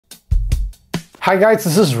Hi guys,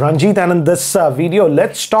 this is Ranjit, and in this video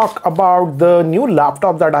let's talk about the new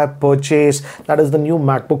laptop that I purchased. That is the new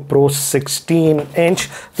MacBook Pro 16-inch.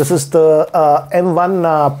 This is the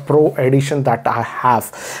M1 Pro edition that I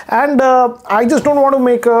have, and I just don't want to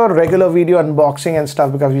make a regular video unboxing and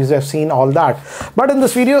stuff because you have seen all that. But in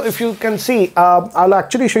this video, if you can see, I'll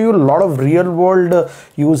actually show you a lot of real world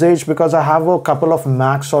usage because I have a couple of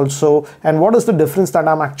Macs also, and what is the difference that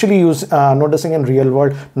I'm actually noticing in real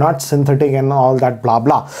world, not synthetic and all that blah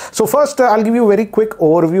blah. So first I'll give you a very quick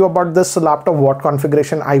overview about this laptop, what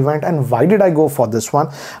configuration I went and why did I go for this one.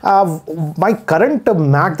 My current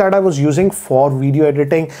Mac that I was using for video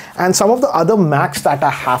editing and some of the other Macs that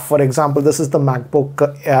I have, for example, this is the MacBook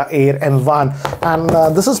Air M1, and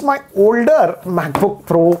this is my older MacBook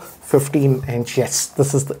Pro 15-inch. Yes,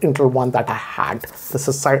 this is the Intel one that I had. This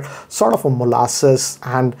is sort of a molasses,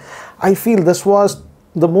 and I feel this was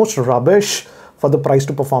the most rubbish for the price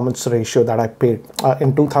to performance ratio that I paid.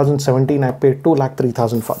 In 2017, I paid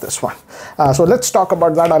 2,03,000 for this one. So let's talk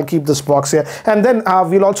about that. I'll keep this box here. And then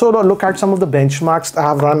we'll also look at some of the benchmarks. I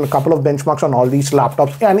have run a couple of benchmarks on all these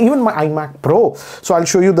laptops and even my iMac Pro. So I'll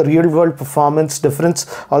show you the real world performance difference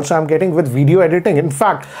also I'm getting with video editing. In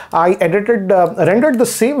fact, I rendered the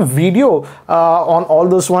same video on all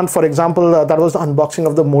this one. For example, that was the unboxing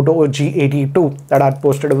of the Moto G82 that I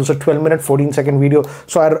posted. It was a 12-minute, 14-second video.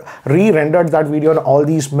 So I re-rendered that video on all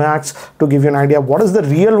these Macs to give you an idea what is the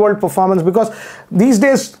real world performance, because these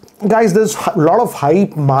days guys there's a lot of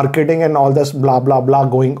hype marketing and all this blah blah blah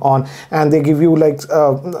going on, and they give you like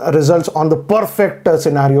results on the perfect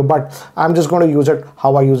scenario, but I'm just going to use it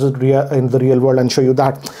how I use it in the real world and show you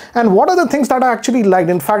that. And what are the things that I actually liked?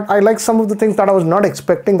 In fact, I like some of the things that I was not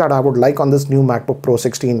expecting that I would like on this new MacBook Pro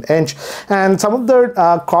 16-inch, and some of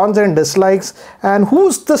the cons and dislikes, and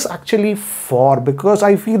who's this actually for, because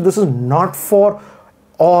I feel this is not for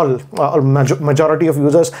all majority of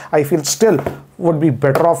users. I feel still would be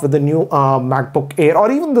better off with the new MacBook Air,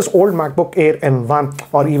 or even this old MacBook Air M1,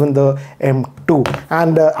 or even the M2.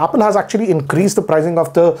 And Apple has actually increased the pricing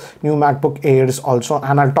of the new MacBook Airs also,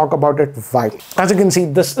 and I'll talk about it why. As you can see,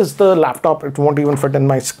 this is the laptop. It won't even fit in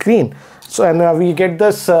my screen. So, and we get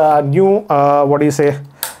this new what do you say,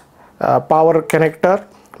 power connector,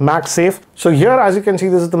 MagSafe. So here, as you can see,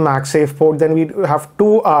 this is the MagSafe port. Then we have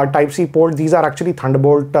two Type-C ports. These are actually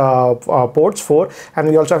Thunderbolt ports 4, and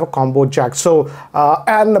we also have a combo jack. So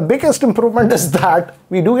and the biggest improvement is that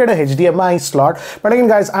we do get a HDMI slot. But again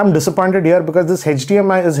guys, I'm disappointed here because this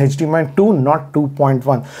HDMI is HDMI 2, not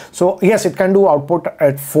 2.1. So yes, it can do output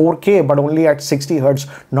at 4K, but only at 60 Hertz,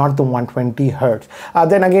 not the 120 Hertz.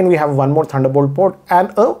 Then again, we have one more Thunderbolt port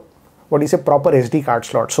and a proper SD card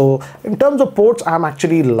slot. So in terms of ports, I'm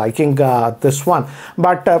actually liking this one.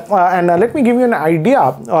 But let me give you an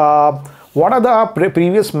idea. What are the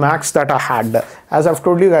previous Macs that I had? As I've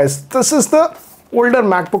told you guys, this is the older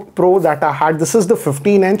MacBook Pro that I had. This is the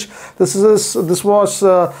 15-inch. This was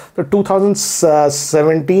the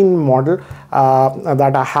 2017 model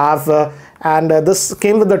that I have. And this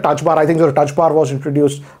came with the touch bar. I think the touch bar was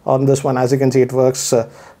introduced on this one. As you can see, it works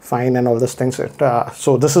fine and all these things.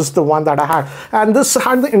 So this is the one that I had, and this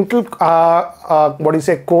had the Intel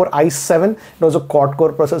Core i7. It was a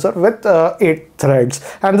quad-core processor with 8 threads,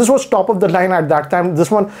 and this was top of the line at that time. This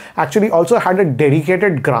one actually also had a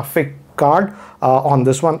dedicated graphic card on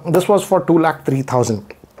this one. This was for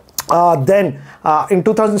 2,03,000. Then in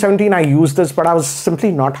 2017 I used this, but I was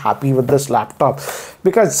simply not happy with this laptop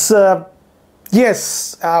because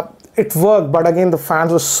yes, it worked, but again the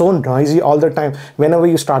fans were so noisy all the time. Whenever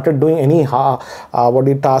you started doing any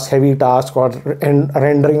heavy task or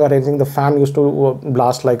rendering or anything, the fan used to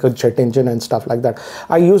blast like a jet engine and stuff like that.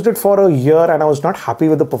 I used it for a year and I was not happy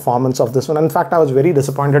with the performance of this one. In fact, I was very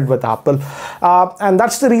disappointed with Apple, and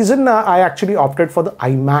that's the reason I actually opted for the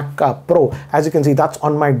iMac Pro. As you can see, that's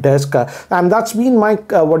on my desk, and that's been my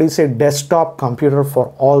desktop computer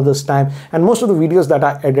for all this time, and most of the videos that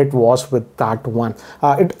I edit was with that one.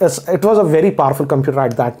 It was a very powerful computer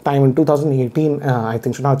at that time in 2018, I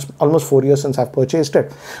think. So now it's almost 4 years since I've purchased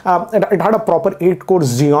it. It had a proper 8-core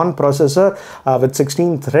Xeon processor with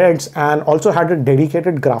 16 threads, and also had a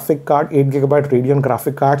dedicated graphic card, 8GB Radeon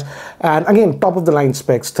graphic cards, and again top of the line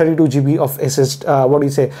specs, 32 GB of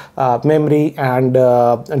memory, and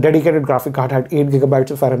dedicated graphic card had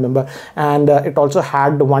 8GB if I remember, and it also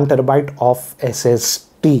had 1 TB of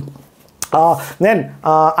SSD. Then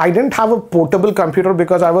I didn't have a portable computer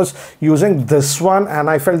because I was using this one and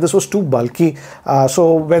I felt this was too bulky.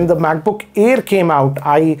 So when the MacBook Air came out,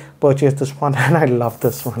 I purchased this one and I love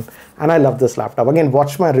this one. And I love this laptop. Again,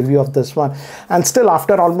 watch my review of this one. And still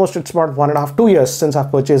after almost, it's about 1.5 2 years since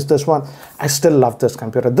I've purchased this one, I still love this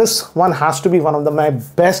computer. This one has to be one of my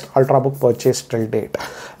best Ultrabook purchase till date.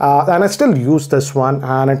 And I still use this one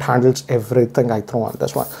and it handles everything I throw on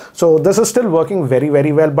this one. So this is still working very,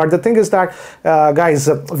 very well. But the thing is that, guys,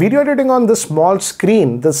 video editing on this small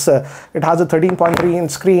screen, it has a 13.3-inch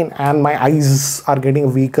screen and my eyes are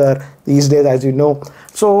getting weaker these days, as you know.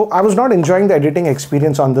 So I was not enjoying the editing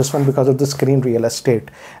experience on this one because of the screen real estate.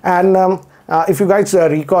 And if you guys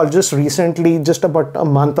recall, just recently, just about a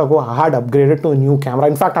month ago, I had upgraded to a new camera.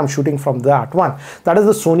 In fact, I'm shooting from that one. That is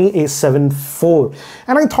the Sony a7 IV.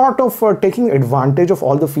 And I thought of taking advantage of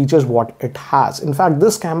all the features what it has. In fact,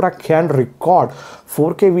 this camera can record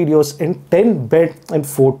 4K videos in 10-bit and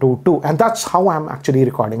 422. And that's how I'm actually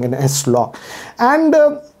recording in S-Log. And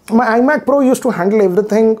my iMac Pro used to handle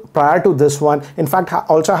everything prior to this one. In fact, I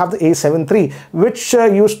also have the a7 III, which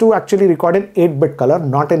used to actually record in 8-bit color,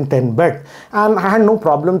 not in 10-bit. And I had no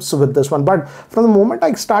problems with this one. But from the moment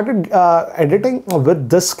I started editing with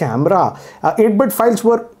this camera, 8-bit files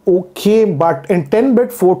were okay, but in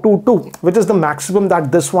 10-bit 422, which is the maximum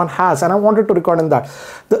that this one has, and I wanted to record in that,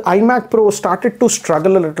 the iMac Pro started to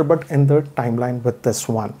struggle a little bit in the timeline with this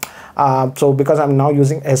one. So because I'm now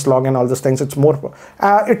using S-Log and all these things, it's more,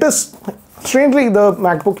 it is, strangely, the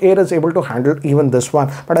MacBook Air is able to handle even this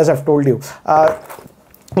one, but as I've told you,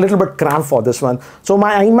 a little bit cramped for this one. So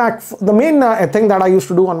my iMac, the main thing that I used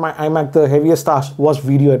to do on my iMac, the heaviest task was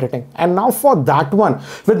video editing. And now for that one,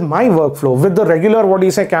 with my workflow, with the regular,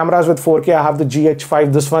 cameras with 4K, I have the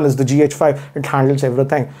GH5, this one is the GH5, it handles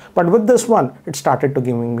everything. But with this one, it started to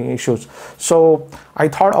giving me issues. So I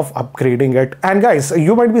thought of upgrading it. And guys,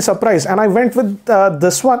 you might be surprised. And I went with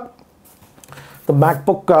this one, the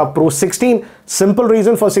MacBook Pro 16. Simple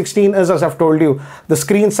reason for 16 is, as I've told you, the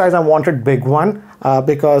screen size, I wanted big one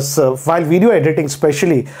because while video editing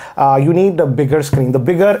especially, you need a bigger screen. The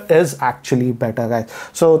bigger is actually better, guys.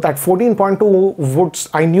 So that 14.2 would,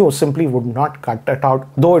 I knew simply would not cut it out,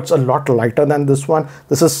 though it's a lot lighter than this one.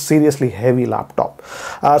 This is seriously heavy laptop.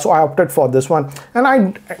 So I opted for this one, and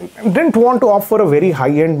I didn't want to opt for a very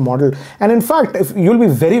high-end model. And in fact, if you'll be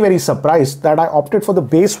very, very surprised that I opted for the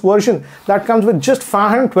base version that comes with just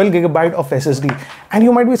 512 GB of SSD. And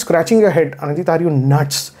you might be scratching your head, Anjit, are you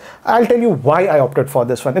nuts? I'll tell you why I opted for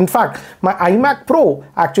this one. In fact, my iMac Pro,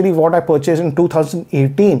 actually what I purchased in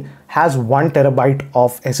 2018, has 1 TB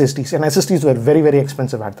of SSDs, and SSDs were very, very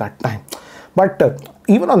expensive at that time. But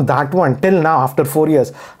even on that one, till now, after 4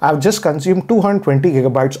 years, I've just consumed 220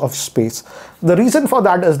 GB of space. The reason for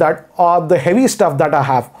that is that the heavy stuff that I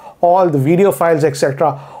have, all the video files,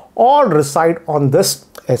 etc., all reside on this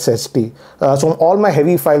SSD. So all my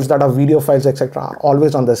heavy files that are video files, etc., are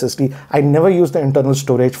always on the SSD. I never use the internal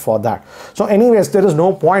storage for that. So anyways, there is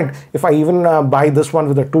no point if I even buy this one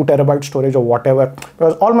with a 2 TB storage or whatever,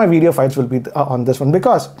 because all my video files will be on this one,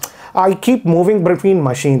 because I keep moving between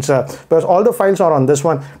machines because all the files are on this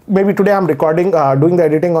one. Maybe today I'm recording, doing the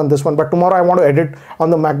editing on this one, but tomorrow I want to edit on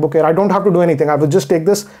the MacBook Air. I don't have to do anything. I will just take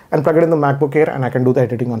this and plug it in the MacBook Air and I can do the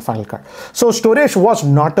editing on Final Cut. So storage was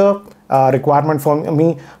not a requirement for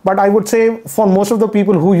me, but I would say for most of the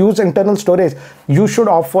people who use internal storage, you should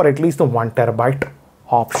opt for at least the 1 TB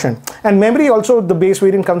option. And memory also, the base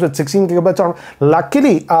variant comes with 16 GB.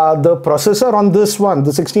 Luckily, the processor on this one,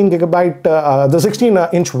 the 16 GB, the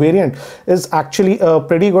 16-inch variant is actually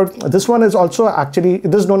pretty good. This one is also actually,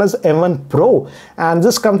 this is known as M1 Pro, and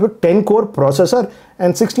this comes with 10-core processor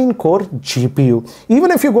and 16-core GPU.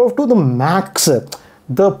 Even if you go to the Max,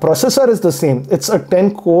 the processor is the same. It's a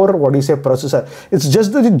 10-core, processor. It's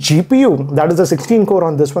just the GPU, that is the 16-core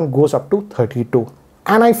on this one, goes up to 32.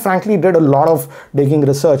 And I frankly did a lot of digging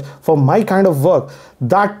research for my kind of work.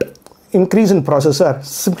 That increase in processor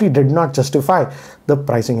simply did not justify the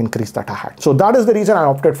pricing increase that I had. So that is the reason I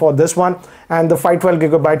opted for this one. And the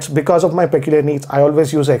 512 GB, because of my peculiar needs, I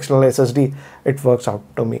always use external SSD. It works out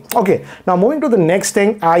to me. Okay, now moving to the next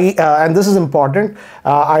thing, and this is important,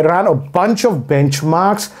 I ran a bunch of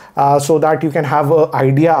benchmarks so that you can have an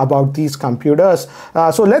idea about these computers.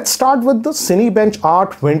 So let's start with the Cinebench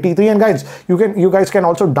R23. And guys, you guys can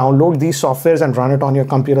also download these softwares and run it on your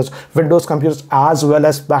computers, Windows computers as well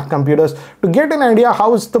as Mac computers, to get an idea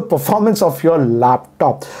how is the performance of your laptop.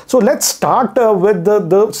 So let's start with the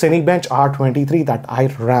Cinebench R23 that I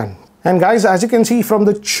ran. And guys, as you can see from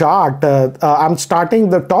the chart, I'm starting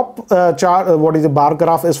the top chart. What is the bar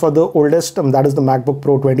graph is for the oldest, that is the MacBook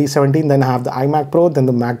Pro 2017. Then I have the iMac Pro, then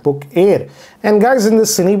the MacBook Air. And guys, in the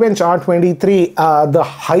Cinebench R23, the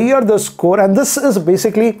higher the score, and this is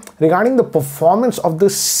basically regarding the performance of the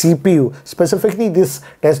CPU. Specifically, this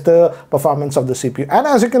tests the performance of the CPU. And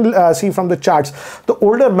as you can see from the charts, the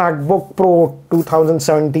older MacBook Pro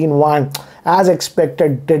 2017 one, as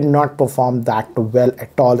expected, did not perform that well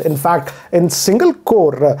at all. In fact, in single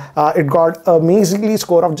core, it got a measly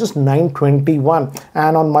score of just 921,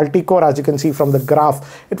 and on multi-core, as you can see from the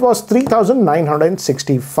graph, it was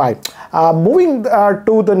 3965. Moving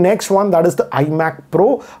to the next one, that is the iMac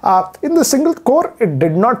Pro. In the single core, it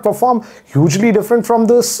did not perform hugely different from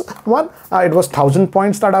this one. It was 1000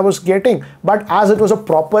 points that I was getting, but as it was a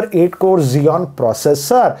proper 8-core Xeon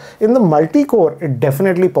processor, in the multi-core, it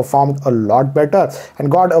definitely performed a lot better and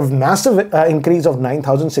got a massive increase of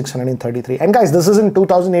 9633. And guys, this is in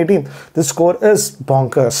 2018. This score is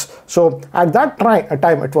bonkers. So at that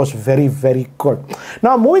time, it was very, very good.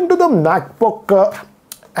 Now moving to the MacBook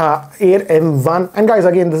Air M1, and guys,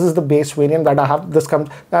 again, this is the base variant that I have. This comes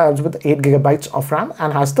with 8 GB of RAM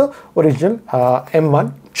and has the original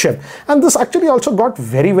M1 chip, and this actually also got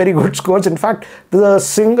very, very good scores. In fact, the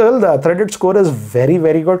threaded score is very,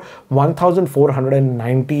 very good,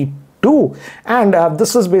 1492. And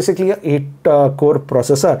this is basically a 8-core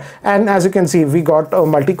processor, and as you can see, we got a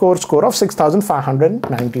multi-core score of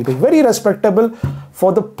 6592. Very respectable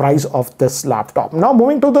for the price of this laptop. Now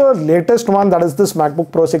moving to the latest one, that is this MacBook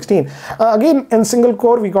Pro 16. Again, in single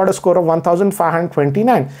core, we got a score of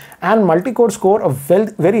 1529, and multi-core score, a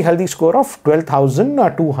very healthy score of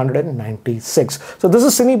 12296. So this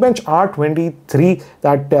is Cinebench R23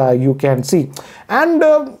 that you can see, and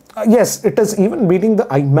yes, it is even beating the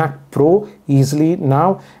iMac Pro easily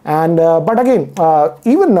now. And but again,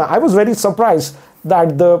 even I was very surprised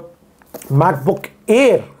that the MacBook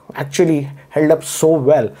Air actually held up so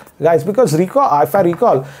well, guys, because if I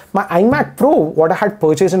recall, my iMac Pro, what I had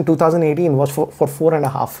purchased in 2018, was for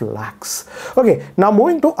 4.5 lakhs. Okay, now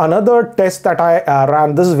moving to another test that I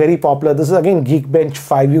ran. This is very popular. This is again Geekbench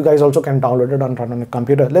 5. You guys also can download it and run on your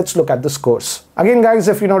computer. Let's look at the scores. Again, guys,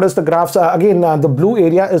 if you notice the graphs, the blue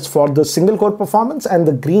area is for the single core performance and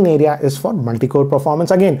the green area is for multi-core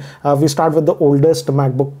performance. Again, we start with the oldest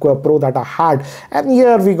MacBook Pro that I had, and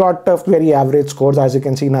here we got very average scores. As you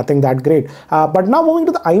can see, nothing that great. But now moving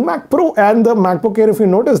to the iMac Pro and the MacBook Air, if you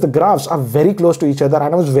notice, the graphs are very close to each other,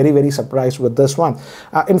 and I was very, very surprised with this one.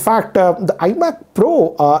 In fact, the iMac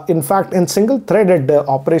Pro, in fact, in single-threaded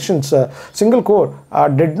operations, single core,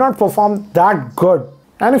 did not perform that good.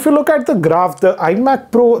 And if you look at the graph, the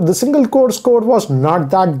iMac Pro, the single core score was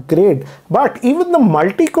not that great. But even the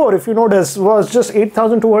multi-core, if you notice, was just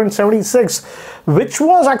 8276, which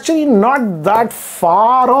was actually not that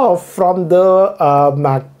far off from the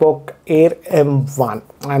MacBook Air M1.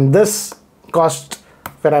 And this cost,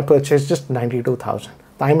 when I purchased, just 92,000.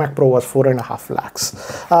 The iMac Pro was 4.5 lakhs.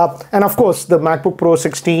 And of course, the MacBook Pro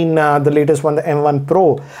 16, the latest one, the M1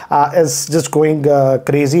 Pro, is just going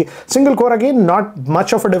crazy. Single core, again, not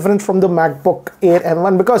much of a difference from the MacBook Air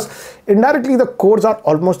M1, because indirectly the cores are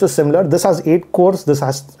almost similar. This has 8 cores, this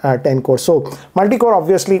has 10 cores. So multi-core,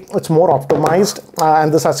 obviously, it's more optimized,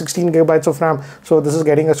 and this has 16 GB of RAM. So this is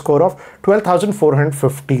getting a score of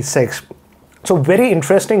 12,456. So very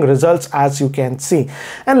interesting results, as you can see.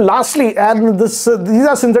 And lastly, and these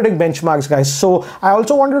are synthetic benchmarks, guys. So I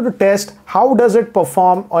also wanted to test how does it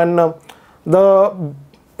perform on the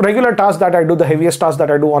regular tasks that I do, the heaviest tasks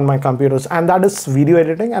that I do on my computers, and that is video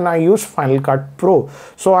editing, and I use Final Cut Pro.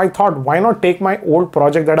 So I thought, why not take my old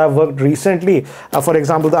project that I've worked recently, for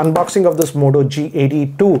example, the unboxing of this Moto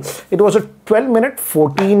G82. It was a 12-minute,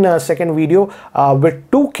 14-second video with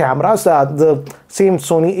 2 cameras, the same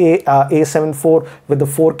Sony A7 IV with the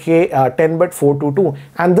 4K 10-bit 422,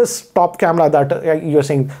 and this top camera that you're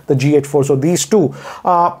seeing, the GH4. So these two,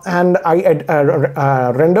 and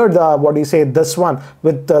I rendered this one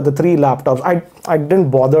with the 3 laptops. I didn't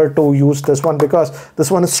bother to use this one because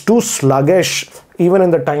this one is too sluggish. Even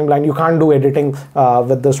in the timeline, you can't do editing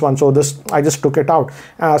with this one. So I just took it out.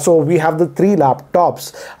 So we have the 3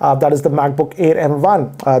 laptops. That is the MacBook Air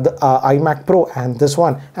M1, the iMac Pro, and this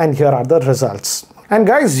one. And here are the results. And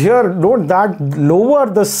guys, here note that lower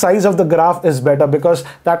the size of the graph is better, because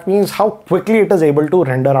that means how quickly it is able to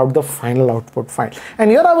render out the final output file. And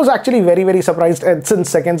here I was actually very surprised. It's in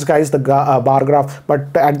seconds, guys, the bar graph,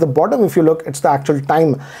 but at the bottom, if you look, it's the actual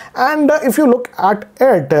time. And if you look at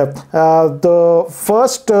it, the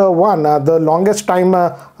first one, the longest time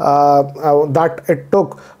that it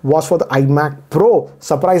took was for the iMac Pro.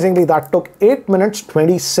 Surprisingly, that took 8 minutes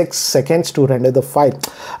 26 seconds to render the file.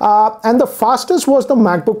 And the fastest was the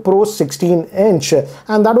MacBook Pro 16-inch,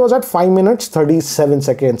 and that was at 5 minutes 37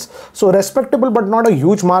 seconds. So respectable, but not a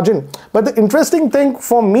huge margin. But the interesting thing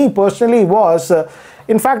for me personally was,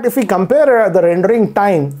 in fact, if we compare the rendering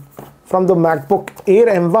time from the MacBook Air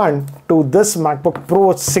M1 to this MacBook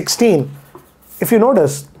Pro 16, if you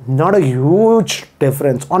notice, not a huge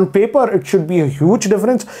difference. On paper, it should be a huge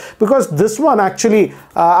difference, because this one actually,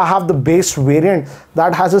 I have the base variant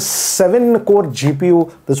that has a 7-core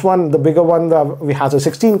GPU. This one, the bigger one, we has a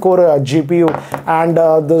 16-core GPU, and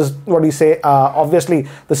this, what do you say, obviously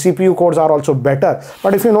the CPU cores are also better.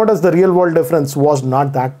 But if you notice, the real world difference was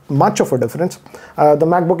not that much of a difference. The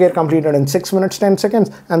MacBook Air completed in 6 minutes 10 seconds,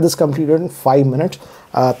 and this completed in 5 minutes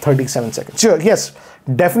 37 seconds. Sure, yes,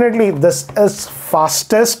 definitely this is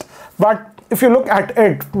fastest, but if you look at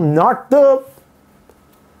it, not the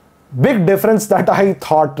big difference that I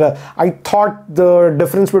thought. I thought the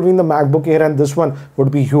difference between the MacBook Air and this one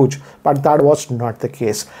would be huge, but that was not the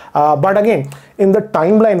case. But again, in the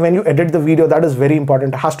timeline, when you edit the video, that is very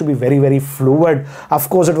important. It has to be very fluid. Of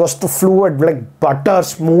course, it was too fluid, like butter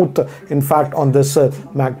smooth. In fact, on this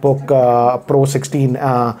MacBook Pro 16,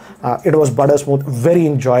 it was butter smooth, very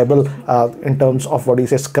enjoyable in terms of, what do you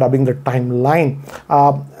say, scrubbing the timeline.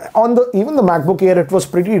 On even the MacBook Air, it was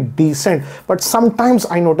pretty decent, but sometimes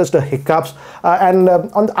I noticed the hiccups. And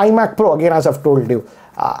on the iMac Pro, again, as I've told you,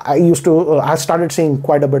 I started seeing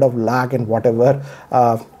quite a bit of lag and whatever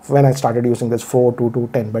when I started using this 4:2 to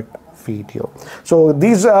 10-bit video. So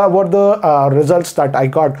these were the results that I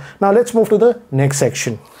got. Now let's move to the next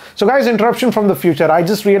section. So guys, interruption from the future. I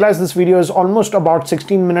just realized this video is almost about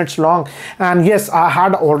 16 minutes long, and yes, I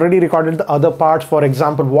had already recorded the other parts. For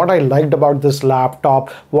example, what I liked about this laptop,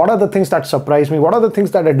 what are the things that surprised me, what are the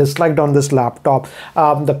things that I disliked on this laptop,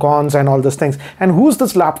 the cons and all those things, and who's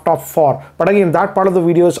this laptop for. But again, that part of the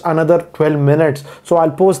video is another 12 minutes, so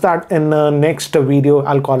I'll post that in the next video.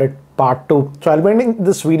 I'll call it part 2. So I'll be ending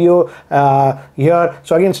this video here.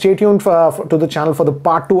 So again, stay tuned to the channel for the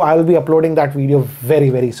part 2. I will be uploading that video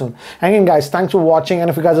very soon. Again, guys, thanks for watching, and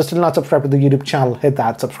if you guys are still not subscribed to the YouTube channel, hit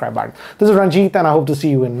that subscribe button. This is Ranjit, and I hope to see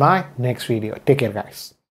you in my next video. Take care, guys.